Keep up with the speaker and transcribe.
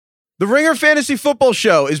The Ringer Fantasy Football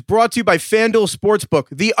Show is brought to you by FanDuel Sportsbook,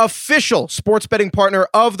 the official sports betting partner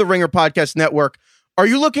of the Ringer Podcast Network. Are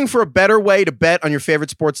you looking for a better way to bet on your favorite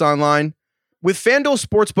sports online? With FanDuel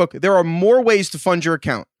Sportsbook, there are more ways to fund your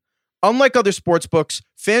account. Unlike other sportsbooks,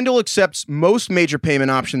 FanDuel accepts most major payment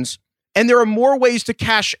options, and there are more ways to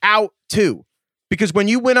cash out, too. Because when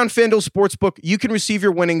you win on FanDuel Sportsbook, you can receive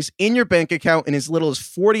your winnings in your bank account in as little as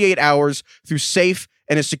 48 hours through safe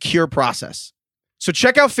and a secure process. So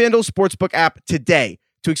check out FanDuel Sportsbook app today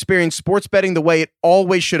to experience sports betting the way it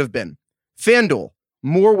always should have been. FanDuel,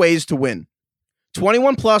 more ways to win.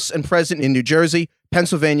 21 plus and present in New Jersey,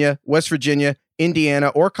 Pennsylvania, West Virginia, Indiana,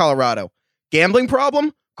 or Colorado. Gambling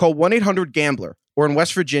problem? Call 1-800-GAMBLER. Or in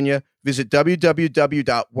West Virginia, visit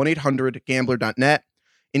www.1800gambler.net.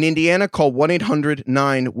 In Indiana, call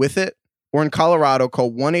 1-800-9-WITH-IT. Or in Colorado,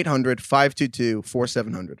 call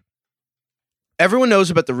 1-800-522-4700. Everyone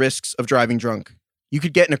knows about the risks of driving drunk. You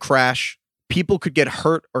could get in a crash, people could get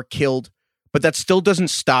hurt or killed, but that still doesn't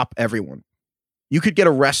stop everyone. You could get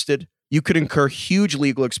arrested, you could incur huge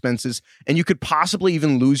legal expenses, and you could possibly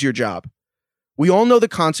even lose your job. We all know the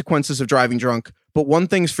consequences of driving drunk, but one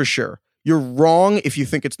thing's for sure. You're wrong if you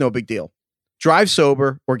think it's no big deal. Drive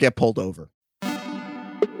sober or get pulled over.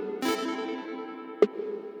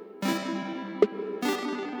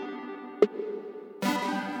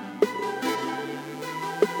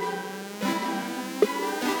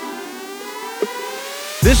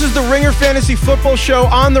 This is the Ringer Fantasy Football Show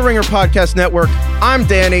on the Ringer Podcast Network. I'm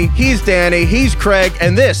Danny, he's Craig,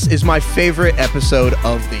 and this is my favorite episode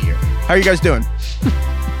of the year. How are you guys doing?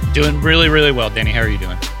 Doing really, really well, Danny. How are you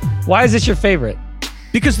doing? Why is this your favorite?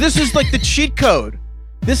 Because this is like the cheat code.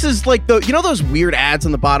 This is like those weird ads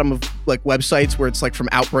on the bottom of like websites where it's like from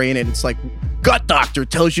Outbrain and it's like, gut doctor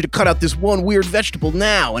tells you to cut out this one weird vegetable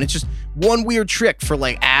now. And it's just one weird trick for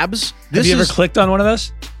like abs. Have you ever clicked on one of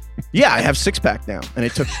those? Yeah, I have 6-pack now, and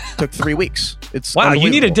it took 3 weeks. It's wow.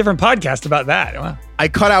 You need a different podcast about that. Wow. I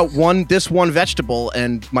cut out this one vegetable,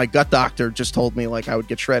 and my gut doctor just told me like I would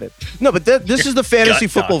get shredded. No, but this is the fantasy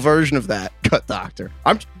football version of that. Gut doctor.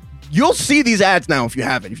 You'll see these ads now if you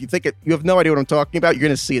haven't. If you think you have no idea what I'm talking about, you're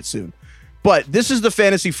going to see it soon. But this is the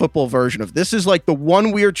fantasy football version of this. Is like the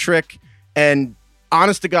one weird trick, and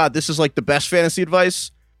honest to God, this is like the best fantasy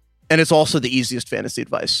advice, and it's also the easiest fantasy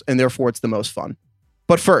advice, and therefore it's the most fun.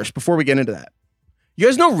 But first, before we get into that, you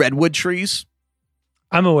guys know redwood trees?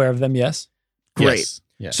 I'm aware of them, yes. Great. Yes.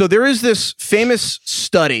 Yeah. So there is this famous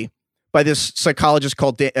study by this psychologist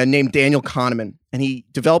named Daniel Kahneman, and he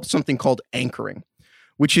developed something called anchoring,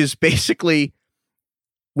 which is basically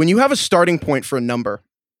when you have a starting point for a number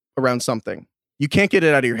around something, you can't get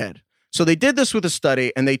it out of your head. So they did this with a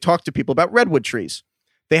study, and they talked to people about redwood trees.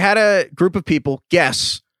 They had a group of people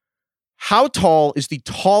guess how tall is the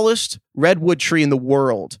tallest redwood tree in the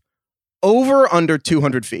world, over or under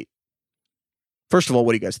 200 feet? First of all,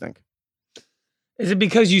 what do you guys think? Is it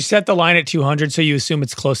because you set the line at 200, so you assume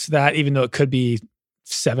it's close to that, even though it could be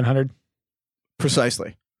 700?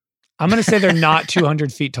 Precisely. I'm going to say they're not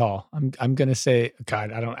 200 feet tall. I'm going to say,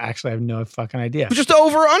 God, I have no fucking idea. Just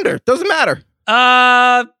over or under. Doesn't matter.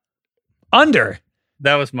 Under.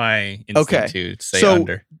 That was my instinct to say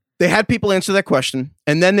under. They had people answer that question,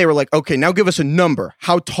 and then they were like, okay, now give us a number.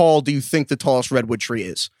 How tall do you think the tallest redwood tree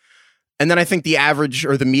is? And then I think the average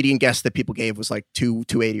or the median guess that people gave was like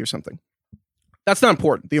 280 or something. That's not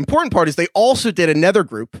important. The important part is they also did another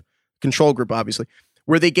group, control group, obviously,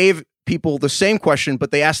 where they gave people the same question,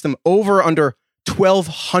 but they asked them over or under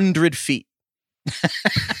 1,200 feet.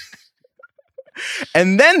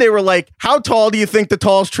 And then they were like, how tall do you think the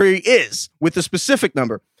tallest tree is with a specific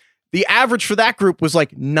number? The average for that group was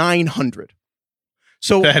like 900.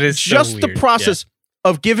 So that is just the process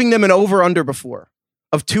of giving them an over-under before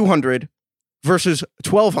of 200 versus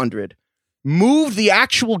 1,200 moved the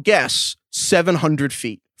actual guess 700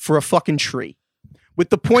 feet for a fucking tree. With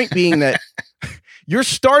the point being that your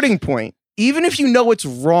starting point, even if you know it's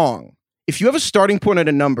wrong, if you have a starting point at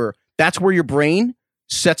a number, that's where your brain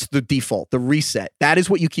sets the default, the reset. That is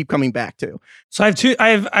what you keep coming back to. So I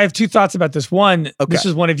have two thoughts about this. One, This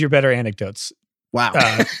is one of your better anecdotes. Wow.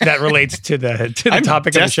 That relates to the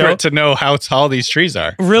topic of the show. I'm desperate to know how tall these trees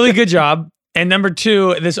are. Really good job. And number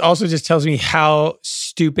two, this also just tells me how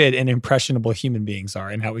stupid and impressionable human beings are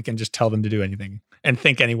and how we can just tell them to do anything and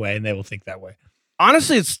think anyway, and they will think that way.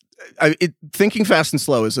 Honestly, Thinking Fast and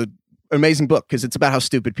Slow is an amazing book because it's about how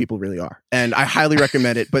stupid people really are. And I highly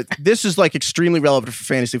recommend it. But this is like extremely relevant for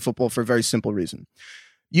fantasy football for a very simple reason.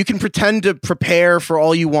 You can pretend to prepare for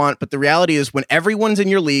all you want, but the reality is when everyone's in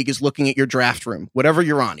your league is looking at your draft room, whatever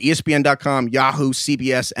you're on, ESPN.com, Yahoo,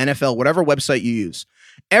 CBS, NFL, whatever website you use,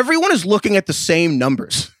 everyone is looking at the same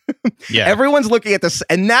numbers. Yeah. Everyone's looking at this,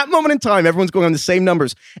 and that moment in time, everyone's going on the same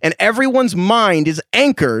numbers, and everyone's mind is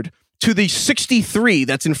anchored to the 63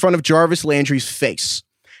 that's in front of Jarvis Landry's face.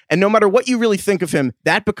 And no matter what you really think of him,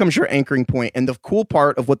 that becomes your anchoring point. And the cool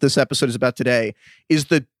part of what this episode is about today is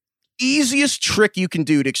the easiest trick you can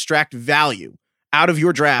do to extract value out of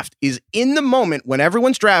your draft is in the moment when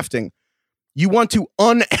everyone's drafting, you want to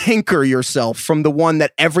unanchor yourself from the one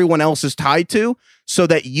that everyone else is tied to so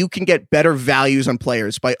that you can get better values on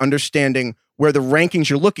players by understanding where the rankings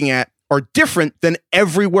you're looking at are different than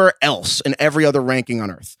everywhere else in every other ranking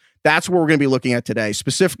on Earth. That's what we're going to be looking at today,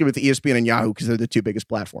 specifically with ESPN and Yahoo, because they're the two biggest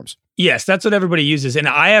platforms. Yes, that's what everybody uses. And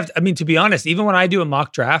to be honest, even when I do a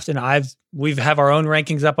mock draft and we have our own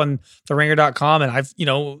rankings up on theringer.com and I've,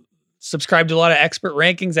 subscribed to a lot of expert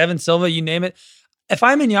rankings, Evan Silva, you name it. If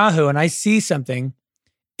I'm in Yahoo and I see something,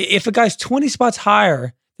 if a guy's 20 spots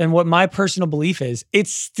higher than what my personal belief is, it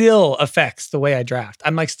still affects the way I draft.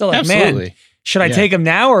 I'm Absolutely. Man, should I take him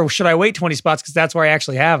now or should I wait 20 spots because that's where I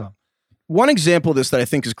actually have him? One example of this that I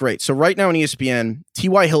think is great. So right now on ESPN,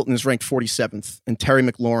 T.Y. Hilton is ranked 47th and Terry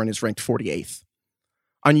McLaurin is ranked 48th.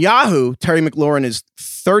 On Yahoo, Terry McLaurin is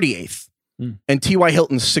 38th and T.Y.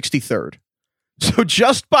 Hilton's 63rd. So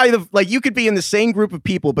just by you could be in the same group of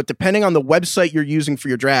people, but depending on the website you're using for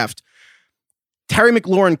your draft, Terry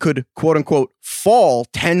McLaurin could, quote unquote, fall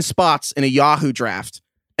 10 spots in a Yahoo draft.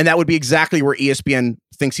 And that would be exactly where ESPN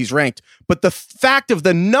thinks he's ranked. But the fact of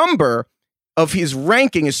the number of his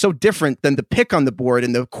ranking is so different than the pick on the board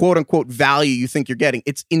and the quote unquote value you think you're getting.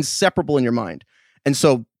 It's inseparable in your mind. And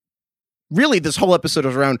so really this whole episode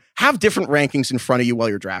is around have different rankings in front of you while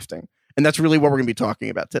you're drafting. And that's really what we're going to be talking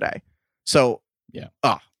about today. So, yeah.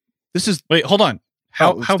 Wait, hold on.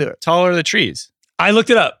 How tall are the trees? I looked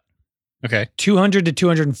it up. Okay. 200 to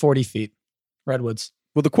 240 feet. Redwoods.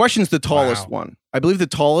 Well, the question's the tallest one. I believe the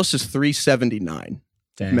tallest is 379.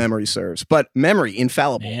 Dang. Memory serves. But memory,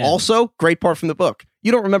 infallible. Man. Also, great part from the book.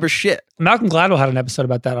 You don't remember shit. Malcolm Gladwell had an episode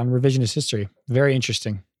about that on revisionist history. Very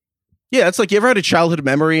interesting. Yeah, it's like you ever had a childhood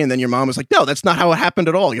memory and then your mom was like, no, that's not how it happened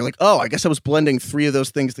at all. You're like, oh, I guess I was blending three of those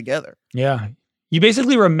things together. Yeah. You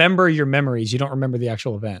basically remember your memories. You don't remember the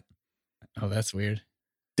actual event. Oh, that's weird.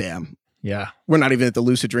 Damn. Yeah. We're not even at the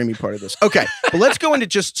lucid dreaming part of this. Okay. But let's go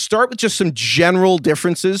into start with some general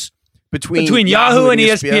differences between Yahoo and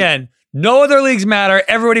ESPN. No other leagues matter.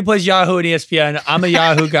 Everybody plays Yahoo and ESPN. I'm a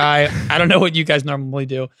Yahoo guy. I don't know what you guys normally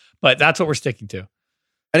do, but that's what we're sticking to.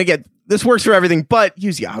 And again, this works for everything, but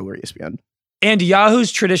use Yahoo or ESPN. And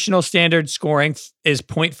Yahoo's traditional standard scoring is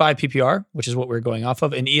 0.5 PPR, which is what we're going off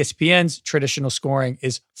of. And ESPN's traditional scoring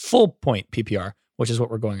is full point PPR, which is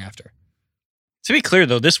what we're going after. To be clear,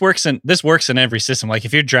 though, this works in every system. Like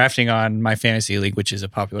if you're drafting on My Fantasy League, which is a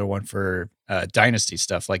popular one for dynasty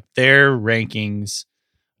stuff, like their rankings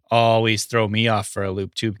always throw me off for a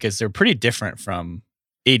loop too, because they're pretty different from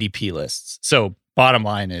ADP lists. So bottom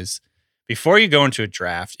line is, before you go into a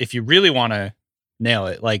draft, if you really want to nail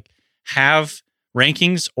it, like have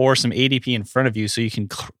rankings or some ADP in front of you so you can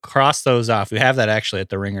cross those off. We have that actually at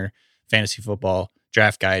the Ringer Fantasy Football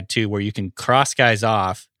Draft Guide too, where you can cross guys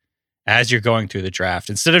off as you're going through the draft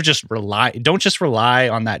instead of don't just rely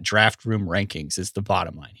on that draft room rankings is the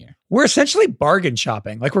bottom line here. We're essentially bargain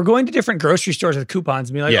shopping. Like we're going to different grocery stores with coupons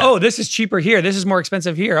and be like, oh, this is cheaper here. This is more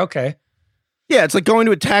expensive here. Okay. Yeah, it's like going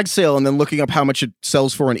to a tag sale and then looking up how much it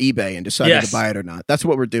sells for on eBay and deciding to buy it or not. That's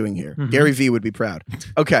what we're doing here. Mm-hmm. Gary V would be proud.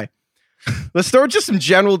 Okay. Let's start with just some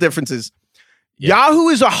general differences. Yeah. Yahoo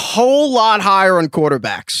is a whole lot higher on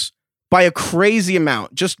quarterbacks by a crazy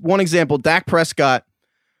amount. Just one example, Dak Prescott,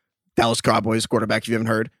 Dallas Cowboys quarterback, if you haven't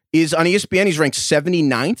heard, is on ESPN, he's ranked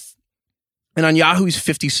 79th. And on Yahoo, he's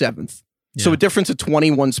 57th. Yeah. So a difference of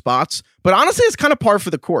 21 spots. But honestly, it's kind of par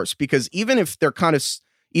for the course because even if they're kind of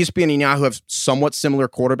ESPN and Yahoo have somewhat similar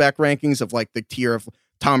quarterback rankings of like the tier of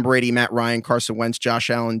Tom Brady, Matt Ryan, Carson Wentz, Josh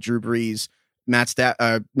Allen, Drew Brees, Matt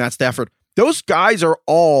Stafford. Those guys are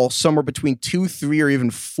all somewhere between 2, 3, or even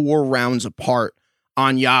 4 rounds apart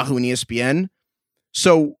on Yahoo and ESPN.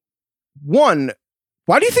 So, 1,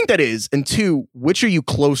 why do you think that is? And 2, which are you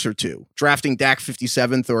closer to? Drafting Dak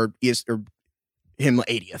 57th or him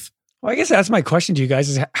 80th? Well, I guess that's my question to you guys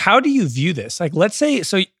is how do you view this? Like, let's say,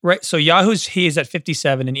 so Yahoo's, he is at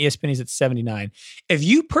 57 and ESPN is at 79. If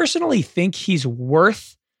you personally think he's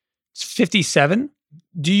worth 57,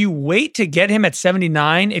 do you wait to get him at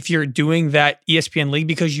 79 if you're doing that ESPN league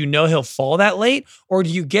because you know he'll fall that late? Or do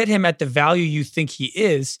you get him at the value you think he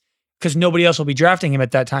is because nobody else will be drafting him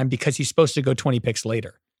at that time because he's supposed to go 20 picks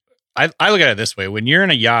later? I look at it this way. When you're in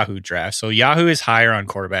a Yahoo draft, so Yahoo is higher on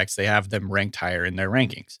quarterbacks. They have them ranked higher in their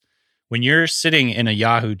rankings. When you're sitting in a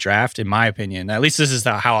Yahoo draft, in my opinion, at least this is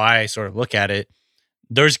how I sort of look at it,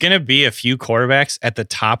 there's going to be a few quarterbacks at the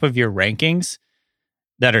top of your rankings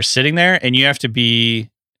that are sitting there, and you have to be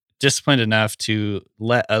disciplined enough to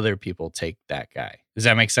let other people take that guy. Does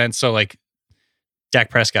that make sense? So like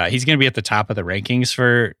Dak Prescott, he's going to be at the top of the rankings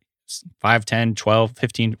for 5, 10, 12,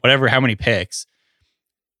 15, whatever, how many picks.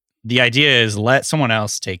 The idea is let someone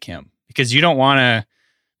else take him, because you don't want to,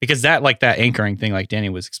 because that anchoring thing, like Danny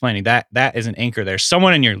was explaining, that is an anchor there.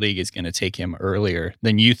 Someone in your league is going to take him earlier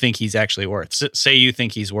than you think he's actually worth. Say you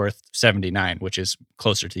think he's worth 79, which is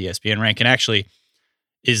closer to the ESPN rank, and actually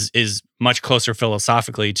is much closer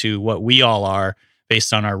philosophically to what we all are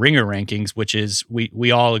based on our Ringer rankings, which is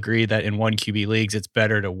we all agree that in 1 QB leagues, it's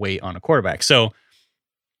better to wait on a quarterback. So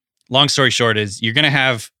long story short is you're going to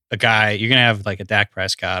have a guy, you're going to have like a Dak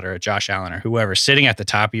Prescott or a Josh Allen or whoever sitting at the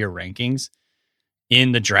top of your rankings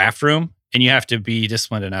in the draft room. And you have to be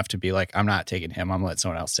disciplined enough to be like, I'm not taking him. I'm going to let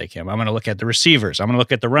someone else take him. I'm going to look at the receivers. I'm going to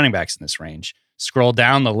look at the running backs in this range. Scroll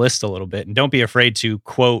down the list a little bit, and don't be afraid to,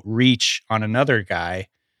 quote, reach on another guy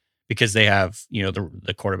because they have,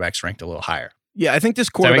 the quarterbacks ranked a little higher. Yeah, I think this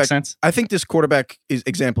quarterback. Does that make sense? I think this quarterback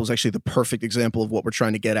example is actually the perfect example of what we're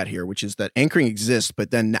trying to get at here, which is that anchoring exists, but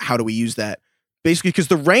then how do we use that? Basically, because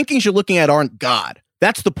the rankings you're looking at aren't God.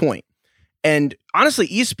 That's the point. And honestly,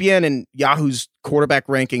 ESPN and Yahoo's quarterback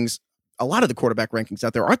rankings, a lot of the quarterback rankings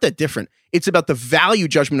out there aren't that different. It's about the value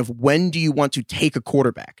judgment of when do you want to take a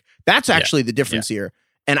quarterback. That's actually the difference here.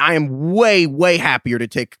 And I am way, way happier to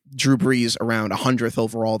take Drew Brees around 100th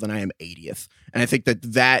overall than I am 80th. And I think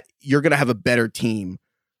that you're going to have a better team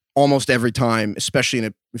almost every time, especially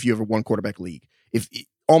if you have a one quarterback league. If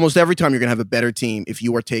almost every time you're going to have a better team if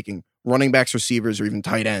you are taking running backs, receivers, or even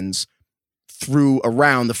tight ends through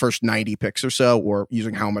around the first 90 picks or so, or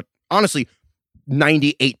using how much, honestly,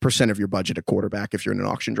 98% of your budget at quarterback if you're in an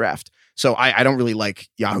auction draft. So I don't really like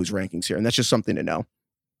Yahoo's rankings here, and that's just something to know.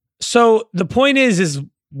 So the point is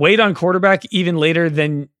wait on quarterback even later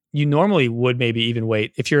than you normally would maybe even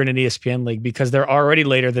wait if you're in an ESPN league, because they're already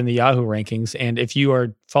later than the Yahoo rankings. And if you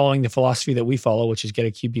are following the philosophy that we follow, which is get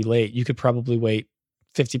a QB late, you could probably wait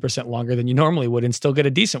 50% longer than you normally would and still get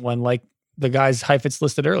a decent one like the guys Heifetz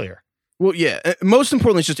listed earlier. Well, yeah. Most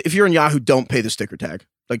importantly, it's just if you're in Yahoo, don't pay the sticker tag.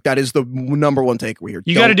 Like that is the number one takeaway here.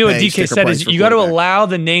 You got to do what DK said is you got to allow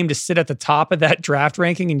the name to sit at the top of that draft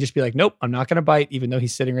ranking and just be like, nope, I'm not going to bite. Even though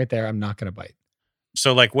he's sitting right there, I'm not going to bite.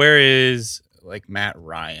 So like, where is like Matt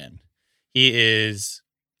Ryan? He is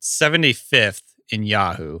 75th in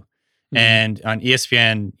Yahoo, and on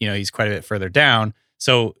ESPN, he's quite a bit further down.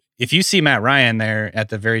 So if you see Matt Ryan there at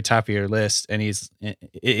the very top of your list, and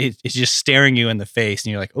it's just staring you in the face,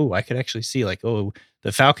 and you're like, oh, I could actually see like, oh,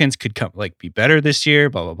 the Falcons could come like be better this year,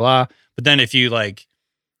 blah blah blah. But then if you like,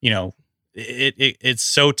 it's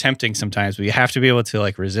so tempting sometimes, but you have to be able to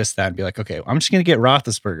like resist that and be like, okay, I'm just gonna get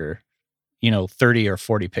Roethlisberger, 30 or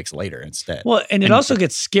 40 picks later instead. Well, and it also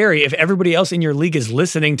gets scary if everybody else in your league is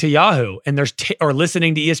listening to Yahoo and or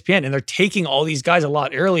listening to ESPN and they're taking all these guys a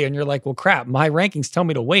lot earlier, and you're like, well, crap, my rankings tell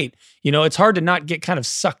me to wait. It's hard to not get kind of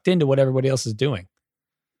sucked into what everybody else is doing.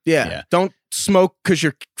 Yeah. Don't smoke because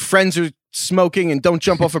your friends are smoking, and don't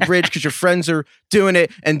jump off a bridge because your friends are doing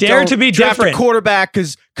it, and dare to be draft different. A quarterback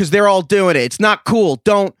because they're all doing it. It's not cool.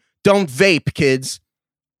 Don't vape, kids.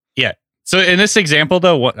 Yeah. So in this example,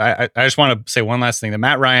 though, I just want to say one last thing. That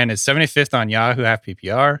Matt Ryan is 75th on Yahoo half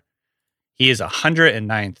PPR. He is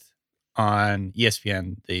 109th on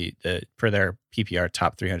ESPN, the per their PPR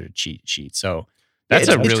top 300 cheat sheet. So that's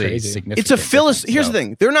a really significant. It's a Here's the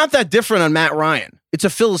thing: they're not that different on Matt Ryan. It's a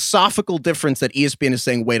philosophical difference that ESPN is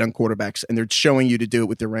saying wait on quarterbacks, and they're showing you to do it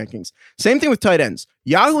with their rankings. Same thing with tight ends.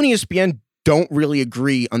 Yahoo and ESPN don't really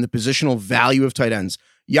agree on the positional value of tight ends.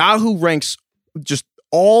 Yahoo ranks just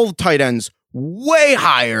all tight ends way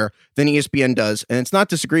higher than ESPN does. And it's not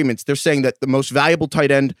disagreements. They're saying that the most valuable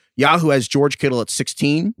tight end, Yahoo has George Kittle at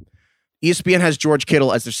 16. ESPN has George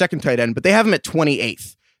Kittle as their second tight end, but they have him at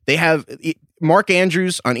 28th. They have Mark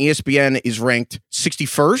Andrews on ESPN is ranked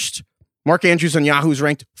 61st. Mark Andrews on Yahoo is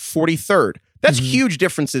ranked 43rd. That's huge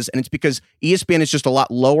differences, and it's because ESPN is just a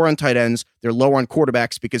lot lower on tight ends. They're lower on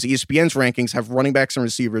quarterbacks because ESPN's rankings have running backs and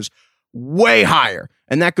receivers way higher.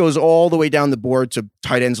 And that goes all the way down the board to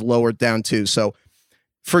tight ends lower down too. So,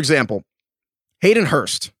 for example, Hayden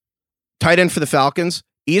Hurst, tight end for the Falcons,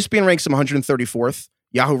 ESPN ranks him 134th.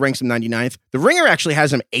 Yahoo ranks him 99th. The Ringer actually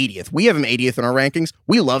has him 80th. We have him 80th in our rankings.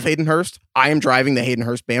 We love Hayden Hurst. I am driving the Hayden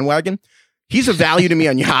Hurst bandwagon. He's a value to me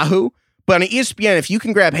on Yahoo. But on ESPN, if you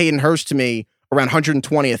can grab Hayden Hurst to me around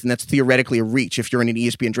 120th, and that's theoretically a reach if you're in an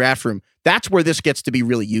ESPN draft room, that's where this gets to be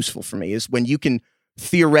really useful for me, is when you can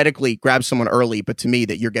theoretically grab someone early, but to me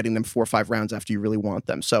that you're getting them 4 or 5 rounds after you really want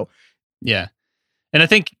them. So yeah. And I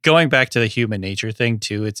think going back to the human nature thing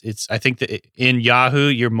too, I think that in Yahoo,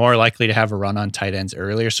 you're more likely to have a run on tight ends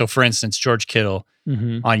earlier. So for instance, George Kittle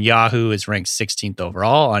on Yahoo is ranked 16th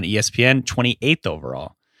overall, on ESPN 28th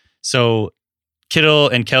overall. So Kittle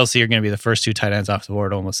and Kelsey are going to be the first two tight ends off the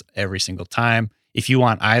board almost every single time. If you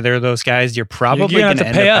want either of those guys, you're probably going to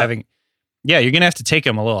end up having... Yeah, you're going to have to take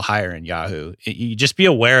him a little higher in Yahoo. You just be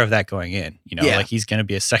aware of that going in. Like he's going to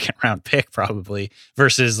be a second round pick probably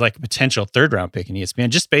versus like a potential third round pick in ESPN,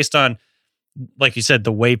 just based on, like you said,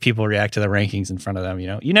 the way people react to the rankings in front of them.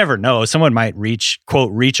 You never know. Someone might reach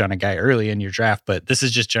on a guy early in your draft, but this is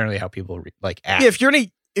just generally how people act. Yeah, if you're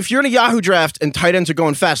in a Yahoo draft and tight ends are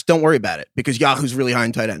going fast, don't worry about it because Yahoo's really high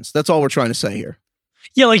in tight ends. That's all we're trying to say here.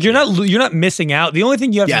 Yeah, like you're not missing out. The only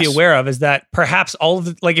thing you have to be aware of is that perhaps all of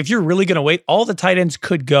the, like if you're really going to wait, all the tight ends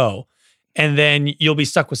could go and then you'll be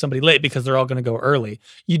stuck with somebody late because they're all going to go early.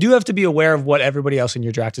 You do have to be aware of what everybody else in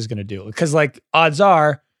your draft is going to do because like odds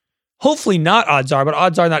are, hopefully not odds are, but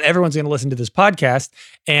odds are not everyone's going to listen to this podcast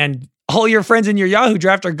and all your friends in your Yahoo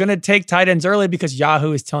draft are going to take tight ends early because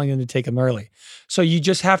Yahoo is telling them to take them early. So you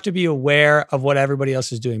just have to be aware of what everybody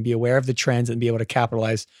else is doing, be aware of the trends and be able to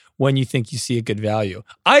capitalize when you think you see a good value.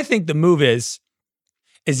 I think the move is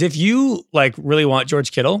if you like really want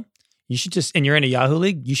George Kittle, you should just, and you're in a Yahoo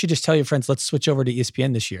league, you should just tell your friends, let's switch over to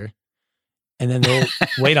ESPN this year. And then they'll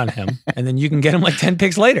wait on him. And then you can get him like 10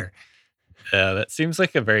 picks later. Yeah, that seems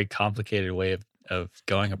like a very complicated way of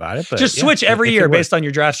going about it. But just switch every year based on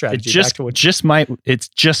your draft strategy. It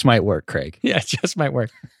just might work, Craig. Yeah, it just might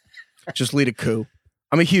work. Just lead a coup.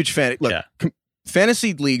 I'm a huge fan. Look,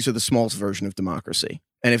 fantasy leagues are the smallest version of democracy.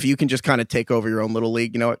 And if you can just kind of take over your own little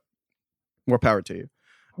league, you know what? More power to you.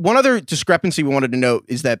 One other discrepancy we wanted to note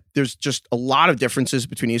is that there's just a lot of differences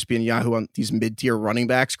between ESPN and Yahoo on these mid-tier running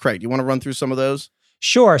backs. Craig, do you want to run through some of those?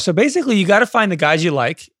 Sure. So basically, you got to find the guys you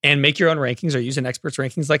like and make your own rankings or use an expert's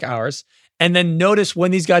rankings like ours. And then notice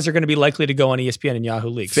when these guys are going to be likely to go on ESPN and Yahoo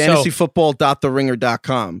leagues.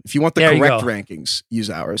 Fantasyfootball.theringer.com. If you want the correct rankings, use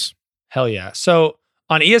ours. Hell yeah. So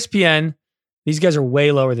on ESPN, these guys are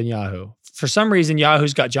way lower than Yahoo. For some reason,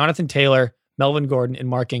 Yahoo's got Jonathan Taylor, Melvin Gordon, and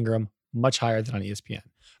Mark Ingram much higher than on ESPN.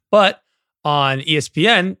 But on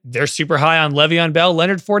ESPN, they're super high on Le'Veon Bell,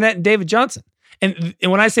 Leonard Fournette, and David Johnson. And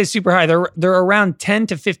when I say super high, they're around 10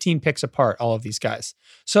 to 15 picks apart, all of these guys.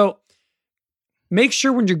 So make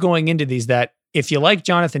sure when you're going into these that if you like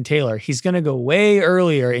Jonathan Taylor, he's going to go way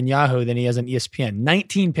earlier in Yahoo than he is on ESPN,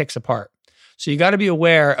 19 picks apart. So you got to be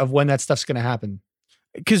aware of when that stuff's going to happen.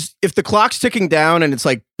 Because if the clock's ticking down and it's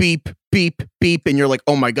like beep, beep, beep, and you're like,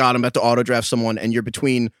 oh my God, I'm about to auto draft someone, and you're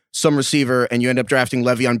between some receiver and you end up drafting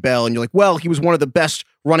Le'Veon Bell, and you're like, well, he was one of the best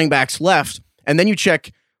running backs left. And then you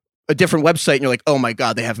check a different website and you're like, oh my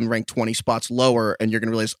God, they have him ranked 20 spots lower, and you're going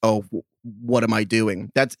to realize, oh, what am I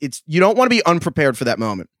doing? You don't want to be unprepared for that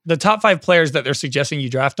moment. The top 5 players that they're suggesting you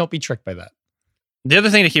draft, don't be tricked by that. The other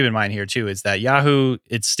thing to keep in mind here too is that Yahoo,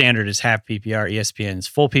 its standard is half PPR, ESPN's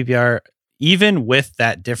full PPR. Even with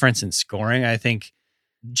that difference in scoring, I think,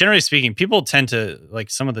 generally speaking, people tend to, like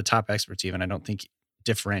some of the top experts even, I don't think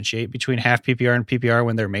differentiate between half PPR and PPR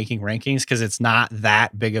when they're making rankings because it's not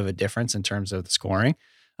that big of a difference in terms of the scoring.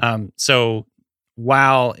 So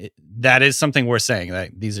while that is something worth saying,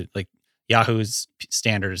 that these are like Yahoo's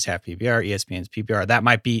standard is half PPR, ESPN's PPR.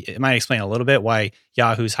 It might explain a little bit why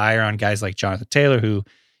Yahoo's higher on guys like Jonathan Taylor, who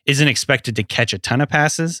isn't expected to catch a ton of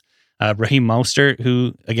passes. Raheem Mostert,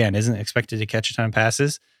 who again isn't expected to catch a ton of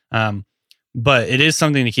passes. But it is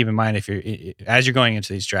something to keep in mind as you're going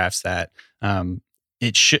into these drafts that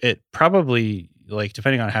it probably, like,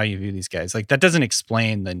 depending on how you view these guys, like that doesn't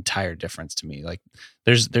explain the entire difference to me. Like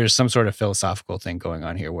there's some sort of philosophical thing going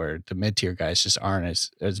on here where the mid-tier guys just aren't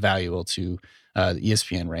as valuable to the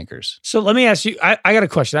ESPN rankers. So let me ask you, I got a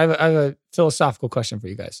question. I have a philosophical question for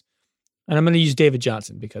you guys. And I'm going to use David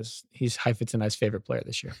Johnson because he's Heifetz and I's favorite player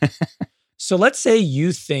this year. So let's say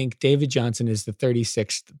you think David Johnson is the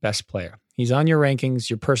 36th best player. He's on your rankings,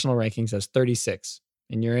 your personal rankings as 36.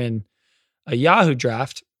 And you're in a Yahoo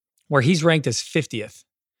draft where he's ranked as 50th.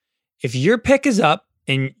 If your pick is up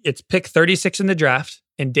and it's pick 36 in the draft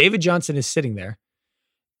and David Johnson is sitting there,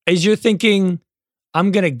 as you're thinking,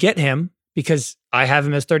 I'm going to get him because I have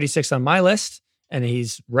him as 36 on my list and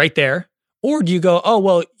he's right there. Or do you go, oh,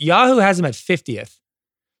 well, Yahoo has him at 50th.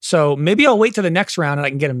 So maybe I'll wait till the next round and I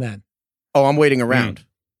can get him then. Oh, I'm waiting around.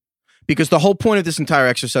 Because the whole point of this entire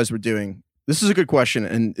exercise we're doing, this is a good question,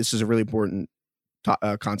 and this is a really important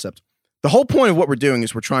concept. The whole point of what we're doing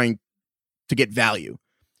is we're trying to get value.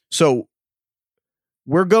 So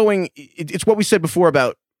we're going, it's what we said before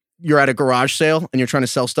about you're at a garage sale and you're trying to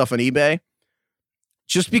sell stuff on eBay.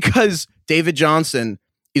 Just because David Johnson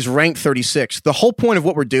is ranked 36th. The whole point of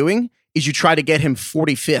what we're doing is you try to get him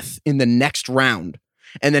 45th in the next round.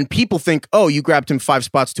 And then people think, oh, you grabbed him 5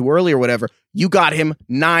 spots too early or whatever. You got him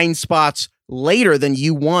 9 spots later than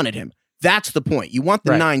you wanted him. That's the point. You want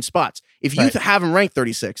the 9 spots. If you have him ranked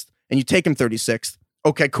 36th and you take him 36th,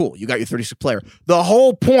 okay, cool. You got your 36th player. The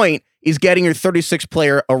whole point is getting your 36th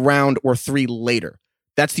player a round or 3 later.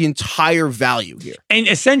 That's the entire value here. And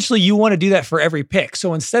essentially, you want to do that for every pick.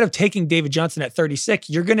 So instead of taking David Johnson at 36,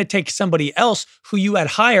 you're going to take somebody else who you had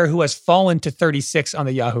higher who has fallen to 36 on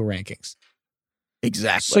the Yahoo rankings.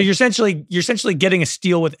 Exactly. So you're essentially getting a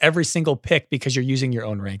steal with every single pick because you're using your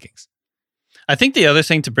own rankings. I think the other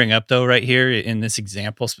thing to bring up though, right here in this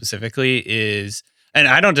example specifically is, and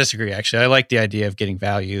I don't disagree actually, I like the idea of getting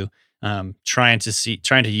value, trying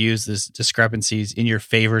to use this discrepancies in your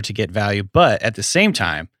favor to get value. But at the same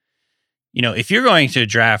time, you know, if you're going to a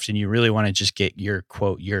draft and you really want to just get your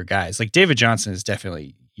quote, your guys, like David Johnson is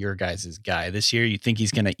definitely your guys' guy this year. You think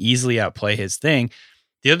he's going to easily outplay his thing.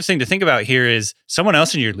 The other thing to think about here is someone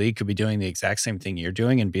else in your league could be doing the exact same thing you're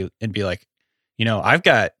doing and be like, you know, I've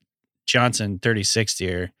got Johnson 36th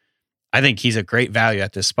here. I think he's a great value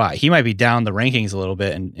at this spot. He might be down the rankings a little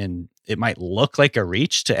bit and it might look like a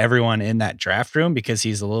reach to everyone in that draft room because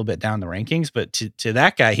he's a little bit down the rankings. But to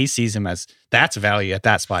that guy, he sees him as that's value at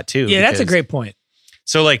that spot too. Yeah, that's a great point.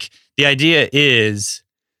 So like the idea is,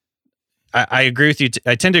 I agree with you.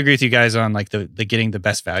 I tend to agree with you guys on like the getting the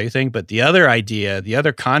best value thing. But the other idea, the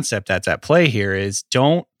other concept that's at play here is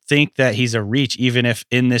don't think that he's a reach, even if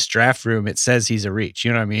in this draft room it says he's a reach.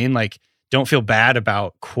 You know what I mean? Like, don't feel bad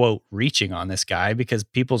about quote reaching on this guy because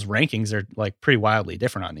people's rankings are like pretty wildly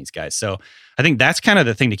different on these guys. So I think that's kind of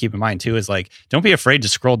the thing to keep in mind too, is like, don't be afraid to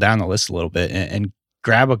scroll down the list a little bit and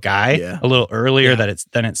grab a guy a little earlier than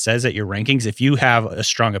it says at your rankings. If you have a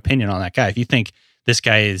strong opinion on that guy, if you think this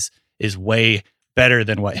guy is way better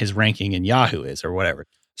than what his ranking in Yahoo is or whatever.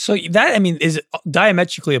 So that, I mean, is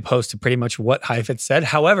diametrically opposed to pretty much what Heifetz said.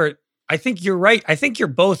 However, I think you're right. I think you're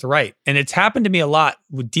both right. And it's happened to me a lot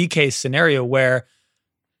with DK's scenario where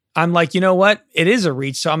I'm like, you know what? It is a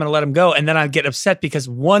reach, so I'm going to let him go. And then I get upset because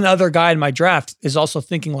one other guy in my draft is also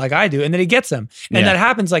thinking like I do, and then he gets him. And that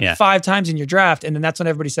happens like 5 times in your draft. And then that's when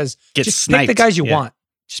everybody says, just pick the guys you want.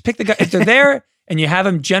 Just pick the guy. If they're there and you have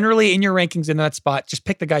them generally in your rankings in that spot, just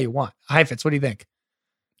pick the guy you want. Heifetz, what do you think?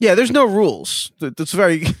 Yeah, there's no rules. That's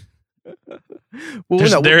very...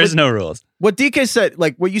 There is no rules. What DK said,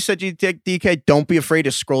 like what you said, you take DK, don't be afraid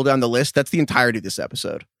to scroll down the list. That's the entirety of this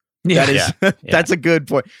episode. Yeah. That is, that's a good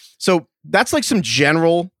point. So that's like some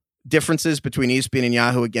general differences between ESPN and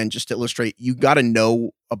Yahoo. Again, just to illustrate, you got to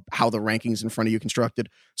know how the rankings in front of you constructed.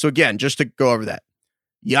 So again, just to go over that,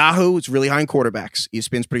 Yahoo is really high in quarterbacks.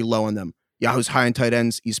 ESPN's pretty low on them. Yahoo's high on tight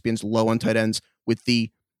ends. ESPN's low on tight ends, with the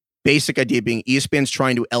basic idea being ESPN's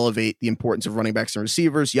trying to elevate the importance of running backs and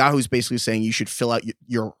receivers. Yahoo's basically saying you should fill out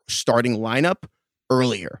your starting lineup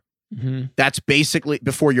earlier. Mm-hmm. That's basically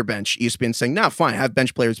before your bench. ESPN's saying, nah, fine, have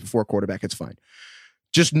bench players before quarterback. It's fine.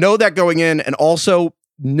 Just know that going in, and also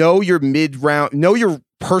know your mid-round, know your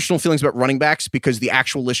personal feelings about running backs, because the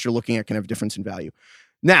actual list you're looking at can have a difference in value.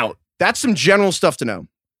 Now, that's some general stuff to know.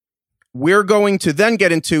 We're going to then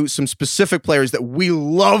get into some specific players that we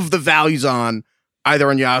love the values on, either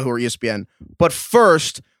on Yahoo or ESPN. But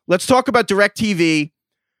first, let's talk about DirecTV.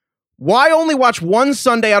 Why only watch one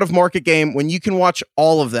Sunday out of market game when you can watch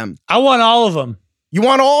all of them? I want all of them. You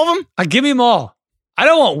want all of them? Give me them all. I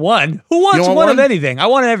don't want one. Who wants one of anything? I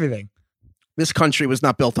want everything. This country was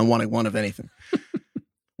not built on wanting one of anything.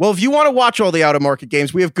 Well, if you want to watch all the out of market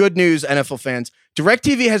games, we have good news, NFL fans.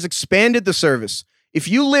 DirecTV has expanded the service. If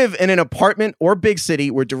you live in an apartment or big city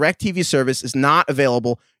where DirecTV service is not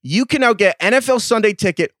available, you can now get NFL Sunday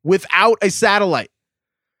Ticket without a satellite.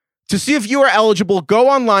 To see if you are eligible, go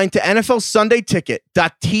online to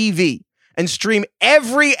NFLSundayTicket.tv and stream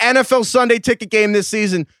every NFL Sunday Ticket game this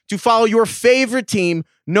season to follow your favorite team,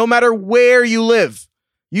 no matter where you live.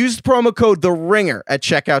 Use the promo code The Ringer at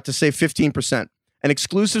checkout to save 15%, and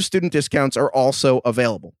exclusive student discounts are also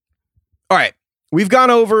available. All right, we've gone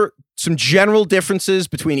over some general differences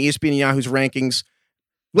between ESPN and Yahoo's rankings.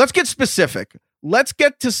 Let's get specific. Let's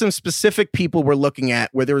get to some specific people we're looking at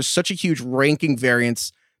where there is such a huge ranking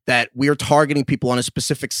variance that we are targeting people on a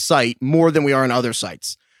specific site more than we are on other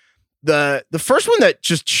sites. The first one that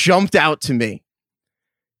just jumped out to me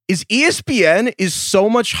is ESPN is so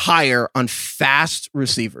much higher on fast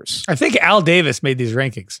receivers. I think Al Davis made these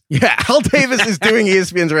rankings. Yeah, Al Davis is doing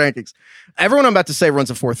ESPN's rankings. Everyone I'm about to say runs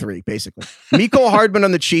a 4.3, basically. Mecole Hardman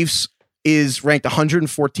on the Chiefs is ranked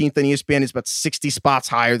 114th on ESPN. Is about 60 spots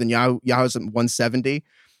higher than Yahoo. Yahoo's at 170.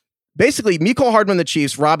 basically Mecole Hardman on the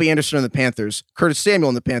Chiefs, Robbie Anderson on the Panthers, Curtis Samuel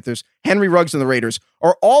on the Panthers, Henry Ruggs on the Raiders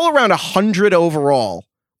are all around 100 overall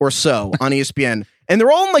or so on ESPN. And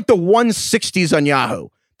they're all in like the 160s on Yahoo.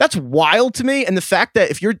 That's wild to me. And the fact that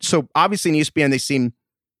if you're, so obviously in ESPN, they seem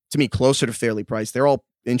to me closer to fairly priced. They're all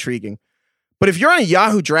intriguing. But if you're on a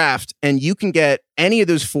Yahoo draft and you can get any of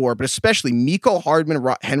those four, but especially Mecole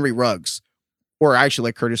Hardman, Henry Ruggs, or I actually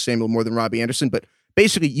like Curtis Samuel more than Robbie Anderson, but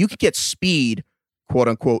basically you could get speed, quote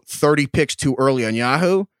unquote, 30 picks too early on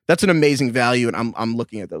Yahoo. That's an amazing value. And I'm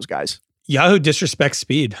looking at those guys. Yahoo disrespects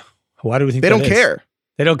speed. Why do we think they don't care?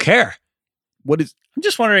 They don't care. What is? I'm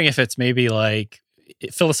just wondering if it's maybe like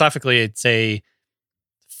philosophically, it's a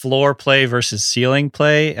floor play versus ceiling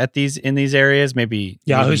play in these areas. Maybe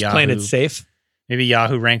Yahoo's playing it safe. Maybe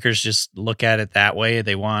Yahoo rankers just look at it that way.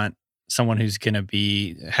 They want someone who's going to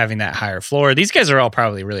be having that higher floor. These guys are all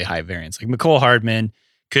probably really high variance. Like Mecole Hardman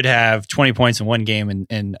could have 20 points in one game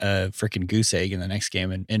and a freaking goose egg in the next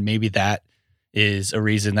game. And maybe that is a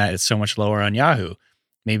reason that it's so much lower on Yahoo.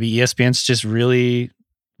 Maybe ESPN's just really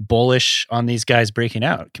bullish on these guys breaking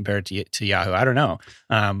out compared to Yahoo. I don't know.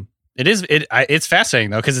 It's fascinating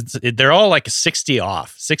though, because they're all like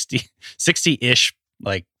 60-ish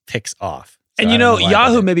like picks off. So and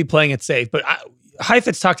Yahoo may be playing it safe, but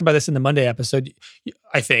Heifetz talked about this in the Monday episode.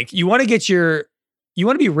 I think you want to be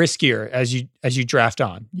riskier as you draft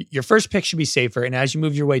on. Your first pick should be safer, and as you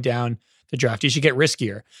move your way down the draft, you should get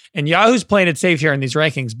riskier. And Yahoo's playing it safe here in these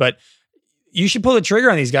rankings, but you should pull the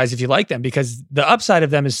trigger on these guys if you like them, because the upside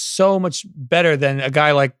of them is so much better than a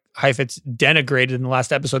guy like Heifetz denigrated in the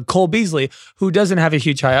last episode, Cole Beasley, who doesn't have a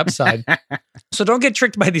huge high upside. So don't get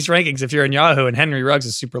tricked by these rankings if you're in Yahoo and Henry Ruggs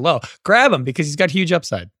is super low. Grab him because he's got huge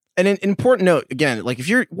upside. And an important note, again, like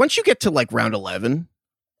once you get to like round 11,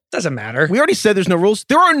 doesn't matter. We already said there's no rules.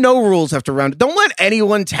 There are no rules after round. Don't let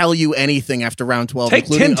anyone tell you anything after round 12. Take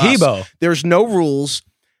Tim Tebow. There's no rules.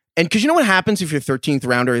 And because you know what happens if your 13th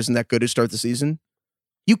rounder isn't that good to start the season?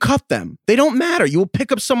 You cut them. They don't matter. You will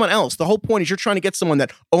pick up someone else. The whole point is you're trying to get someone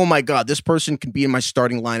that, oh my God, this person can be in my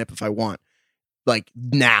starting lineup if I want. Like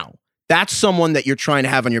now. That's someone that you're trying to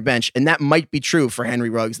have on your bench. And that might be true for Henry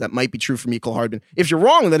Ruggs. That might be true for Mecole Hardman. If you're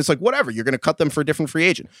wrong, then it's like, whatever. You're going to cut them for a different free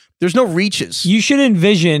agent. There's no reaches. You should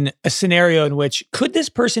envision a scenario in which, could this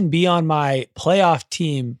person be on my playoff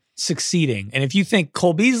team succeeding? And if you think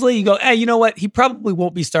Cole Beasley, you go, hey, you know what? He probably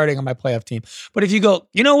won't be starting on my playoff team. But if you go,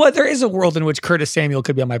 you know what? There is a world in which Curtis Samuel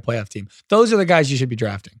could be on my playoff team. Those are the guys you should be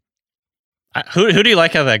drafting. Who do you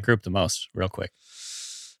like out of that group the most, real quick?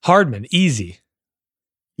 Hardman, easy.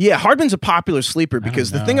 Yeah, Hardman's a popular sleeper because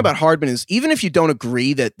the thing about Hardman is, even if you don't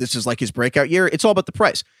agree that this is like his breakout year, it's all about the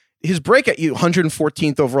price. His breakout year,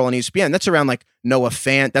 114th overall on ESPN, that's around like Noah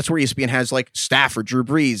Fant. That's where ESPN has like Stafford, Drew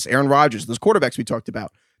Brees, Aaron Rodgers, those quarterbacks we talked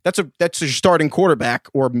about. That's your starting quarterback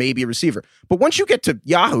or maybe a receiver. But once you get to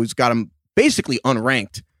Yahoo's got him basically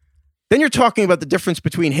unranked, then you're talking about the difference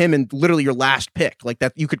between him and literally your last pick. Like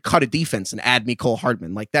that, you could cut a defense and add Mecole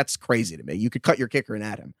Hardman. Like that's crazy to me. You could cut your kicker and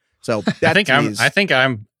add him. So I think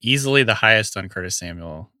I'm easily the highest on Curtis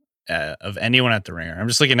Samuel of anyone at the Ringer. I'm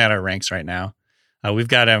just looking at our ranks right now. We've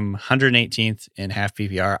got him 118th in half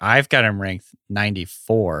PPR. I've got him ranked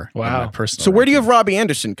 94. Wow. Personal. So where do you have Robbie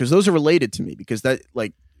Anderson? Because those are related to me. Because that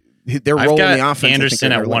like they're rolling the offense.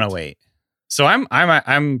 Anderson at 108. So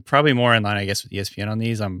I'm probably more in line, I guess, with ESPN on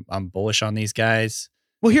these. I'm bullish on these guys.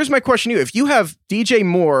 Well, here's my question to you: if you have DJ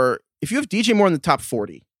Moore in the top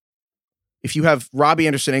 40. If you have Robbie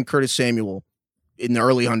Anderson and Curtis Samuel in the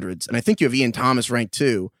early hundreds, and I think you have Ian Thomas ranked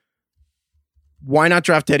too, why not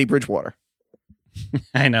draft Teddy Bridgewater?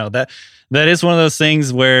 I know that is one of those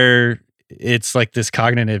things where it's like this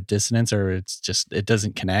cognitive dissonance, or it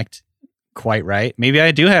doesn't connect quite right. Maybe I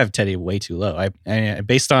do have Teddy way too low. I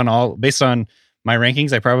based on my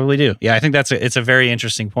rankings, I probably do. Yeah, I think it's a very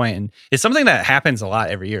interesting point, and it's something that happens a lot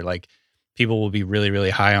every year. Like people will be really, really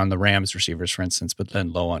high on the Rams receivers, for instance, but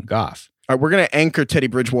then low on Goff. All right, we're going to anchor Teddy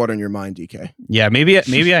Bridgewater in your mind, DK. Yeah, maybe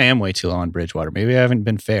I am way too low on Bridgewater. Maybe I haven't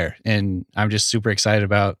been fair, and I'm just super excited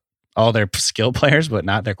about all their skill players, but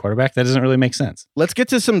not their quarterback. That doesn't really make sense. Let's get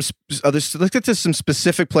to some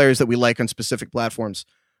specific players that we like on specific platforms.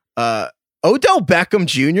 Odell Beckham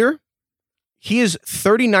Jr., he is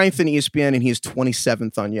 39th in ESPN and he is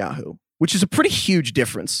 27th on Yahoo, which is a pretty huge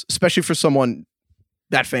difference, especially for someone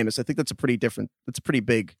that famous. I think that's a pretty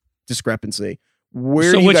big discrepancy.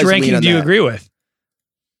 So which ranking do you agree with?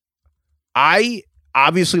 I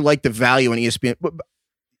obviously like the value on ESPN, but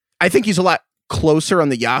I think he's a lot closer on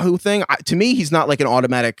the Yahoo thing. To me, he's not like an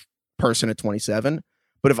automatic person at 27,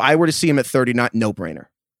 but if I were to see him at 39, no brainer.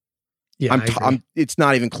 Yeah, I agree. It's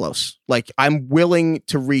not even close. Like, I'm willing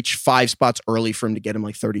to reach 5 spots early for him to get him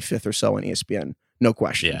like 35th or so on ESPN. No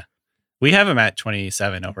question. Yeah. We have him at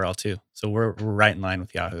 27 overall too. So we're right in line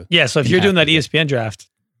with Yahoo. Yeah, so if you're doing that ESPN draft,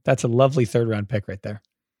 that's a lovely 3rd round pick right there.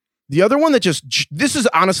 The other one that this is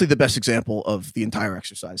honestly the best example of the entire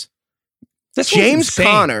exercise. This James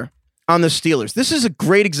Conner on the Steelers. This is a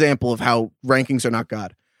great example of how rankings are not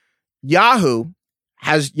God. Yahoo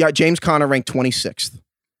has James Conner ranked 26th,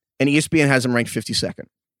 and ESPN has him ranked 52nd.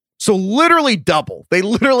 So literally double. They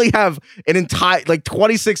literally have an entire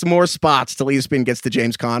 26 more spots till ESPN gets to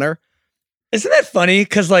James Conner. Isn't that funny?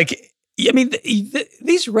 Because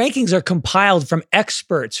these rankings are compiled from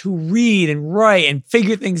experts who read and write and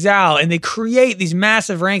figure things out, and they create these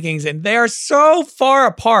massive rankings, and they are so far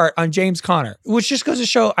apart on James Conner, which just goes to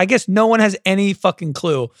show, I guess no one has any fucking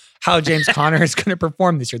clue how James Conner is going to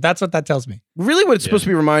perform this year. That's what that tells me. Really what it's supposed to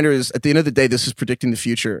be a reminder is, at the end of the day, this is predicting the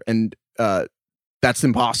future, and that's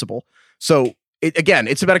impossible. So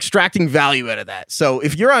it's about extracting value out of that. So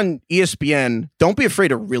if you're on ESPN, don't be afraid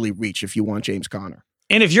to really reach if you want James Conner.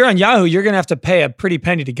 And if you're on Yahoo, you're going to have to pay a pretty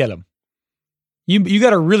penny to get him. You got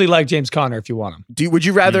to really like James Conner if you want him. Would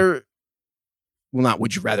you rather? Well, not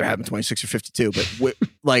would you rather have him 26 or 52,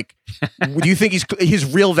 but do you think his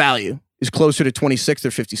real value is closer to 26th or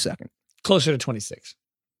 52nd? Closer to 26.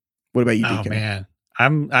 What about you, DK? Oh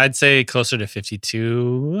man, I'd say closer to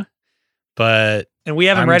 52, but we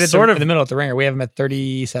have him right at the order of the middle at the Ringer. We have him at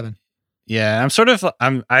 37. Yeah,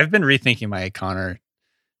 I've been rethinking my Conner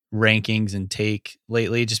rankings and take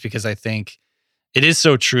lately, just because I think it is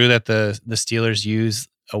so true that the Steelers use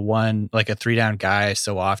a 3-down guy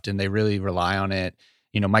so often. They really rely on it.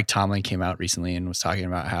 Mike Tomlin came out recently and was talking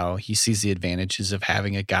about how he sees the advantages of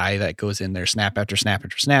having a guy that goes in there snap after snap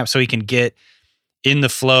after snap, so he can get in the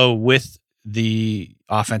flow with the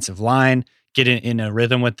offensive line, get in a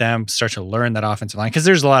rhythm with them, start to learn that offensive line, because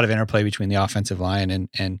there's a lot of interplay between the offensive line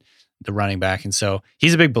and the running back. And so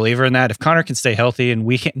he's a big believer in that. If Conner can stay healthy, and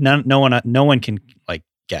we can, no one can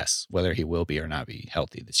guess whether he will be or not be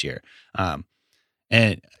healthy this year.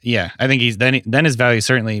 And yeah, I think he's then his value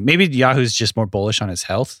certainly, maybe Yahoo's just more bullish on his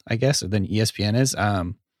health, I guess, than ESPN is.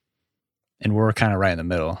 And we're kind of right in the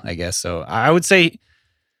middle, I guess. So I would say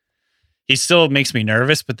he still makes me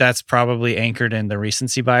nervous, but that's probably anchored in the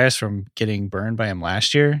recency bias from getting burned by him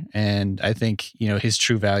last year. And I think, his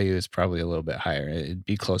true value is probably a little bit higher. It'd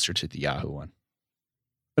be closer to the Yahoo one.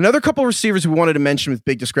 Another couple of receivers we wanted to mention with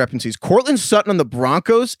big discrepancies. Courtland Sutton on the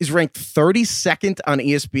Broncos is ranked 32nd on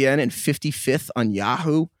ESPN and 55th on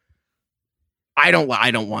Yahoo. I don't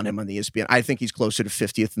want him on the ESPN. I think he's closer to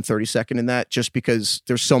 50th and 32nd in that, just because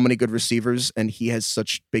there's so many good receivers and he has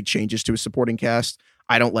such big changes to his supporting cast.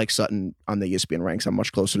 I don't like Sutton on the ESPN ranks. I'm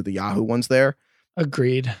much closer to the Yahoo ones there.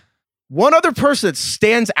 Agreed. One other person that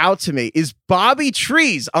stands out to me is Bobby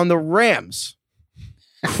Trees on the Rams.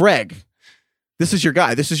 Craig, this is your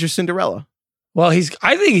guy. This is your Cinderella. Well,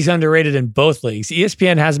 I think he's underrated in both leagues.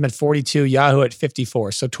 ESPN has him at 42, Yahoo at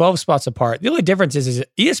 54. So 12 spots apart. The only difference is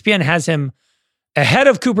ESPN has him ahead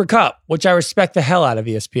of Cooper Kupp, which I respect the hell out of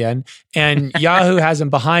ESPN, and Yahoo has him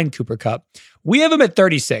behind Cooper Kupp. We have him at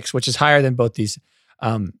 36, which is higher than both these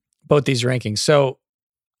rankings. So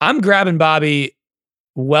I'm grabbing Bobby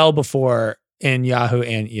well before in Yahoo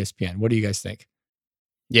and ESPN. What do you guys think?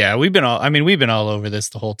 Yeah, we've been all over this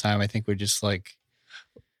the whole time. I think we're just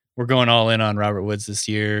we're going all in on Robert Woods this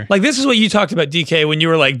year. This is what you talked about, DK, when you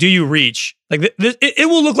were like, do you reach? It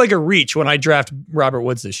will look like a reach when I draft Robert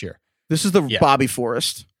Woods this year. This is the Bobby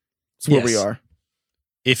Forest. It's where we are.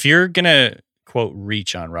 If you're going to, quote,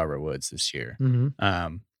 reach on Robert Woods this year,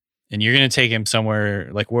 and you're going to take him somewhere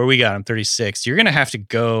where we got him, 36, you're going to have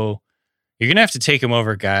to take him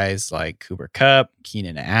over guys like Cooper Kupp,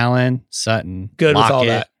 Keenan Allen, Sutton, Good Lockett, with all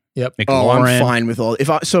that. Yep. McLaurin. Oh, I'm fine with all. If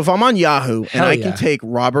I'm on Yahoo and I can take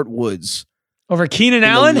Robert Woods over Keenan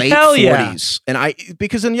Allen, late hell 40s, and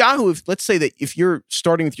because in Yahoo, let's say that if you're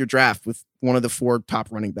starting with your draft with one of the 4 top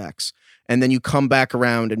running backs, and then you come back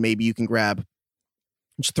around and maybe you can grab,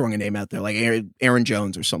 I'm just throwing a name out there, like Aaron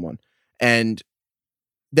Jones or someone, and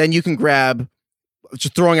then you can grab,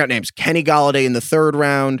 just throwing out names, Kenny Golladay in the 3rd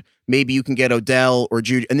round. Maybe you can get Odell or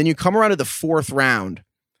Judy, and then you come around to the 4th round,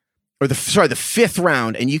 or the 5th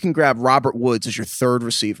round, and you can grab Robert Woods as your 3rd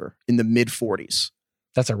receiver in the mid 40s.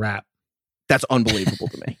 That's a wrap. That's unbelievable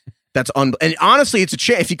to me. And honestly, it's a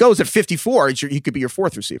chance. If he goes at 54, he could be your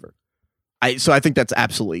 4th receiver. So I think that's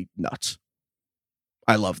absolutely nuts.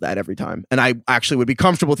 I love that every time, and I actually would be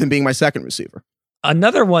comfortable with him being my 2nd receiver.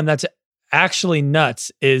 Another one that's actually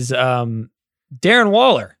nuts is Darren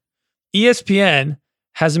Waller. ESPN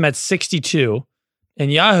has him at 62,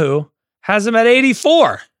 and Yahoo has him at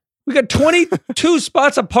 84. We got 22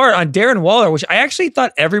 spots apart on Darren Waller, which I actually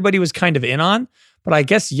thought everybody was kind of in on, but I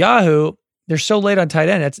guess Yahoo, they're so late on tight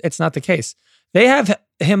end. It's not the case. They have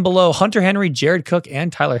him below Hunter Henry, Jared Cook,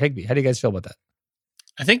 and Tyler Higbee. How do you guys feel about that?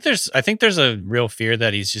 I think there's a real fear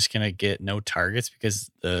that he's just going to get no targets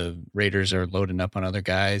because the Raiders are loading up on other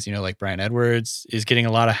guys. You know, like Bryan Edwards is getting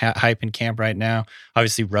a lot of hype in camp right now.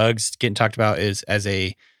 Obviously, Ruggs getting talked about as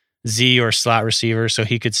a Z or slot receiver, so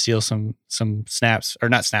he could steal some snaps, or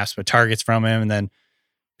not snaps, but targets from him. And then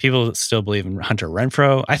people still believe in Hunter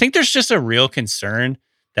Renfrow. I think there's just a real concern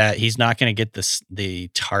that he's not going to get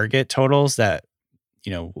the target totals that,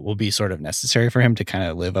 you know, will be sort of necessary for him to kind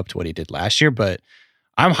of live up to what he did last year. But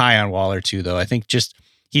I'm high on Waller too, though. I think just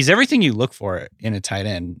he's everything you look for in a tight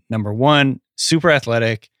end. Number one, super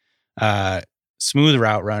athletic, smooth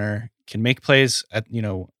route runner, can make plays at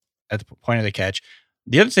the point of the catch.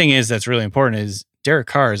 The other thing that's really important is Derek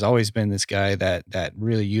Carr has always been this guy that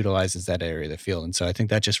really utilizes that area of the field. And so I think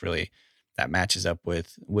that just really, that matches up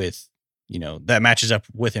with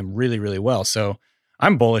him really, really well. So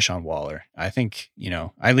I'm bullish on Waller. I think,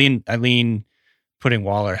 I lean putting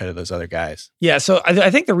Waller ahead of those other guys. Yeah. So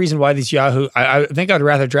I think the reason why these Yahoo, I think I'd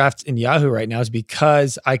rather draft in Yahoo right now is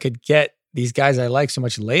because I could get these guys I like so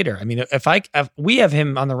much later. I mean, if we have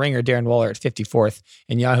him on the ringer, Darren Waller at 54th,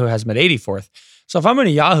 and Yahoo has him at 84th. So if I'm in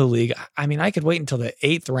a Yahoo league, I mean, I could wait until the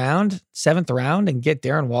 8th round, 7th round and get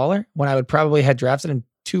Darren Waller when I would probably had drafted him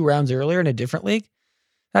 2 rounds earlier in a different league.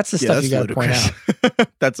 That's the stuff you got to point out.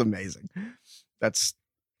 That's amazing. That's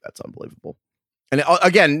unbelievable. And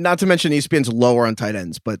again, not to mention ESPN's lower on tight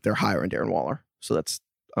ends, but they're higher on Darren Waller. So that's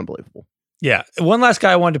unbelievable. Yeah. One last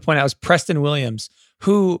guy I wanted to point out was Preston Williams,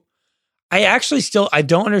 who I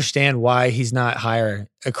don't understand why he's not higher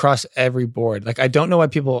across every board. Like, I don't know why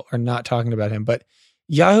people are not talking about him, but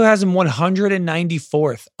Yahoo has him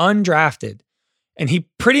 194th, undrafted. And he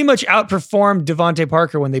pretty much outperformed Devontae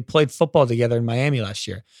Parker when they played football together in Miami last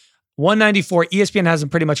year. 194, ESPN has him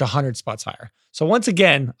pretty much 100 spots higher. So once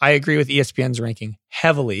again, I agree with ESPN's ranking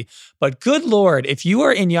heavily. But good Lord, if you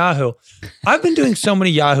are in Yahoo, I've been doing so many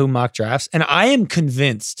Yahoo mock drafts, and I am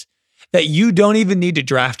convinced that you don't even need to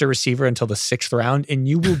draft a receiver until the 6th round, and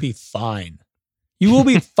you will be fine. You will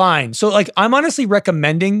be fine. So, like, I'm honestly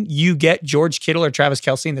recommending you get George Kittle or Travis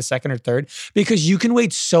Kelce in the 2nd or 3rd because you can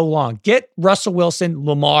wait so long. Get Russell Wilson,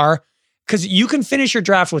 Lamar, because you can finish your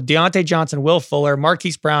draft with Deontay Johnson, Will Fuller,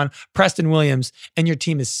 Marquise Brown, Preston Williams, and your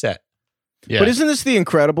team is set. Yeah. But isn't this The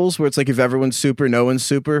Incredibles, where it's like if everyone's super, no one's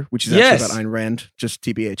super, which is actually about Ayn Rand, just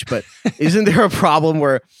TBH. But isn't there a problem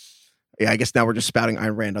where, I guess now we're just spouting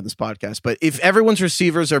Ayn Rand on this podcast, but if everyone's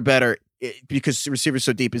receivers are better because receivers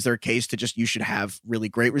so deep, is there a case to just you should have really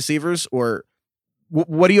great receivers? Or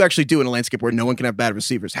what do you actually do in a landscape where no one can have bad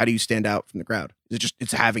receivers? How do you stand out from the crowd? Is it just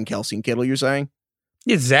it's having Kelce and Kittle, you're saying?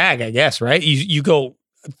 It's zag, I guess, right? You go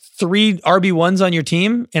 3 RB1s on your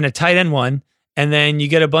team and a tight end 1, and then you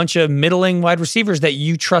get a bunch of middling wide receivers that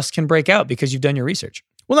you trust can break out because you've done your research.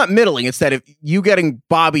 Well, not middling. It's that if you getting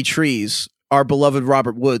Bobby Trees, our beloved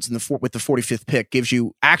Robert Woods with the 45th pick gives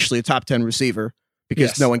you actually a top 10 receiver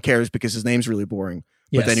because no one cares because his name's really boring.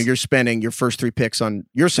 But then you're spending your first 3 picks on,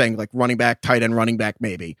 you're saying like running back, tight end, running back,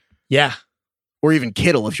 maybe. Yeah. Or even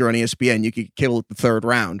Kittle. If you're on ESPN, you could Kittle at the 3rd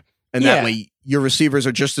round. And that way your receivers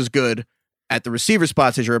are just as good at the receiver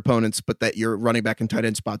spots as your opponents, but that your running back and tight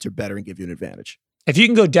end spots are better and give you an advantage. If you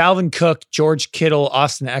can go Dalvin Cook, George Kittle,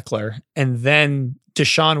 Austin Eckler, and then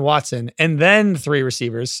Deshaun Watson, and then 3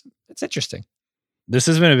 receivers, it's interesting. This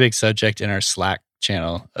has been a big subject in our Slack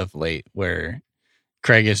channel of late, where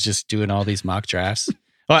Craig is just doing all these mock drafts.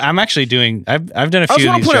 Well, I'm actually doing. I've done a few. I was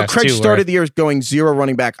going of these to point out, drafts Craig too, started the year going 0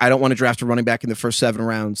 running back. I don't want to draft a running back in the first 7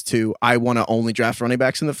 rounds. To I want to only draft running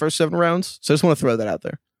backs in the first 7 rounds. So I just want to throw that out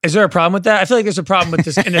there. Is there a problem with that? I feel like there's a problem with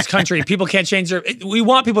this in this country. People can't change their. We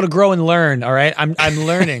want people to grow and learn. All right, I'm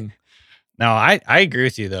learning. No, I agree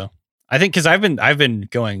with you though. I think because I've been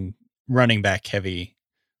going running back heavy,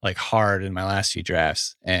 like hard in my last few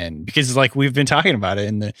drafts, and because like we've been talking about it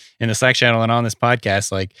in the Slack channel and on this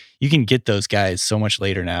podcast, like you can get those guys so much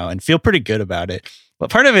later now and feel pretty good about it. But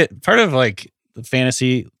part of like the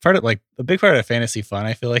fantasy, a big part of fantasy fun,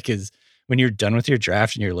 I feel like, is when you're done with your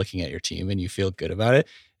draft and you're looking at your team and you feel good about it.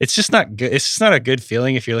 It's just not good. It's just not a good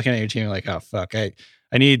feeling if you're looking at your team and like, oh fuck, I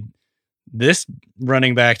need this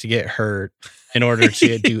running back to get hurt in order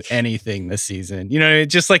to do anything this season. You know, it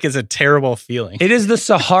just like is a terrible feeling. It is the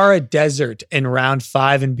Sahara Desert in round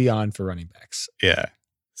 5 and beyond for running backs. Yeah.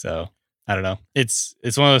 So I don't know. It's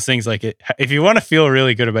one of those things like if you want to feel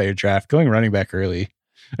really good about your draft, going running back early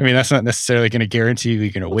I mean, that's not necessarily going to guarantee you're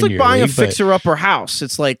going to win It's like your buying league, a fixer-upper house.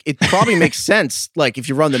 It's like, it probably makes sense, like, if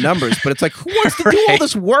you run the numbers, but it's like, who wants to do all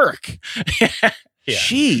this work? Yeah.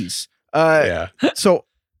 Jeez. Yeah. So,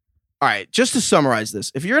 all right, just to summarize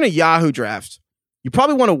this, if you're in a Yahoo draft, you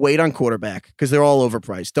probably want to wait on quarterback because they're all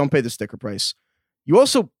overpriced. Don't pay the sticker price. You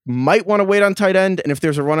also might want to wait on tight end, and if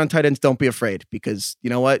there's a run on tight ends, don't be afraid because you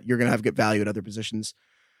know what? You're going to have good value at other positions.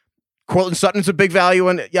 Courtland Sutton's a big value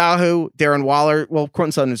in Yahoo. Darren Waller, well,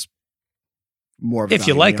 Courtland Sutton is more of a If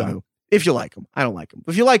you value like in Yahoo. him. If you like him. I don't like him.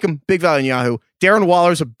 If you like him, big value in Yahoo. Darren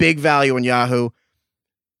Waller's a big value in Yahoo.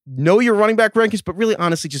 Know your running back rankings, but really,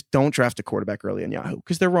 honestly, just don't draft a quarterback early in Yahoo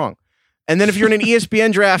because they're wrong. And then if you're in an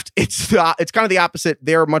ESPN draft, it's kind of the opposite.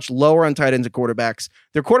 They're much lower on tight ends and quarterbacks.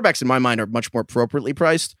 Their quarterbacks, in my mind, are much more appropriately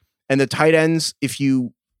priced. And the tight ends, if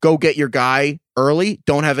you go get your guy early,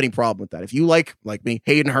 don't have any problem with that. If you like me,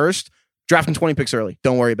 Hayden Hurst, draft him 20 picks early.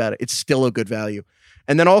 Don't worry about it. It's still a good value.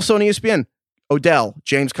 And then also on ESPN, Odell,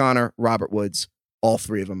 James Conner, Robert Woods, all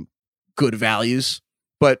three of them, good values.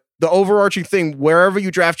 But the overarching thing, wherever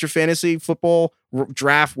you draft your fantasy football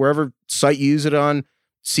draft, wherever site you use it on,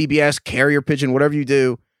 CBS, Carrier Pigeon, whatever you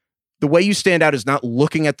do, the way you stand out is not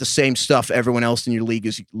looking at the same stuff everyone else in your league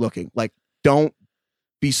is looking. Like, don't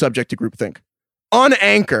be subject to groupthink. On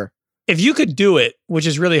Anchor. If you could do it, which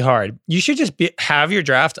is really hard, you should just have your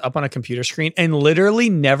draft up on a computer screen and literally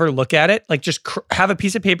never look at it. Like just have a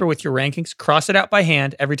piece of paper with your rankings, cross it out by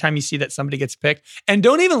hand every time you see that somebody gets picked, and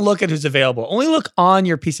don't even look at who's available. Only look on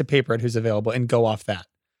your piece of paper at who's available and go off that.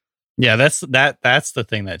 Yeah, that's the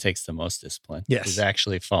thing that takes the most discipline. Yes. Is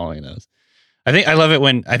actually following those. I love it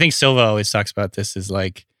when I think Silva always talks about this is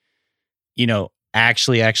like, you know,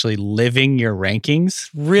 actually living your rankings.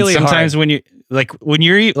 Really sometimes hard. when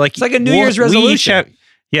you're like it's like a New Year's resolution.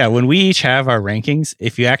 When we each have our rankings,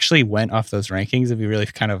 if you actually went off those rankings, it'd be really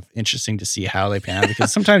kind of interesting to see how they pan out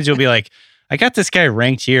because sometimes you'll be like, I got this guy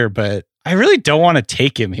ranked here, but I really don't want to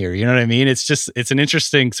take him here. You know what I mean? It's an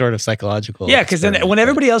interesting sort of psychological. Yeah, because then when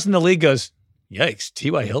everybody else in the league goes, yikes,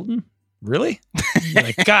 T.Y. Hilton? Really? You're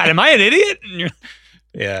like, God, am I an idiot? And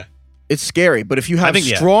yeah. It's scary, but if you have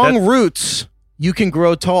strong roots, you can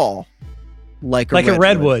grow tall like a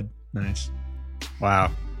redwood. Nice.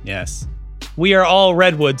 Wow. Yes. We are all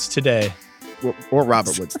redwoods today. Or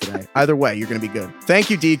Robert Woods today. Either way, you're going to be good.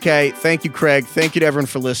 Thank you, DK. Thank you, Craig. Thank you to everyone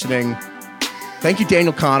for listening. Thank you,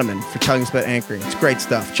 Daniel Kahneman, for telling us about anchoring. It's great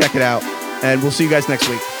stuff. Check it out. And we'll see you guys next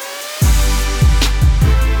week.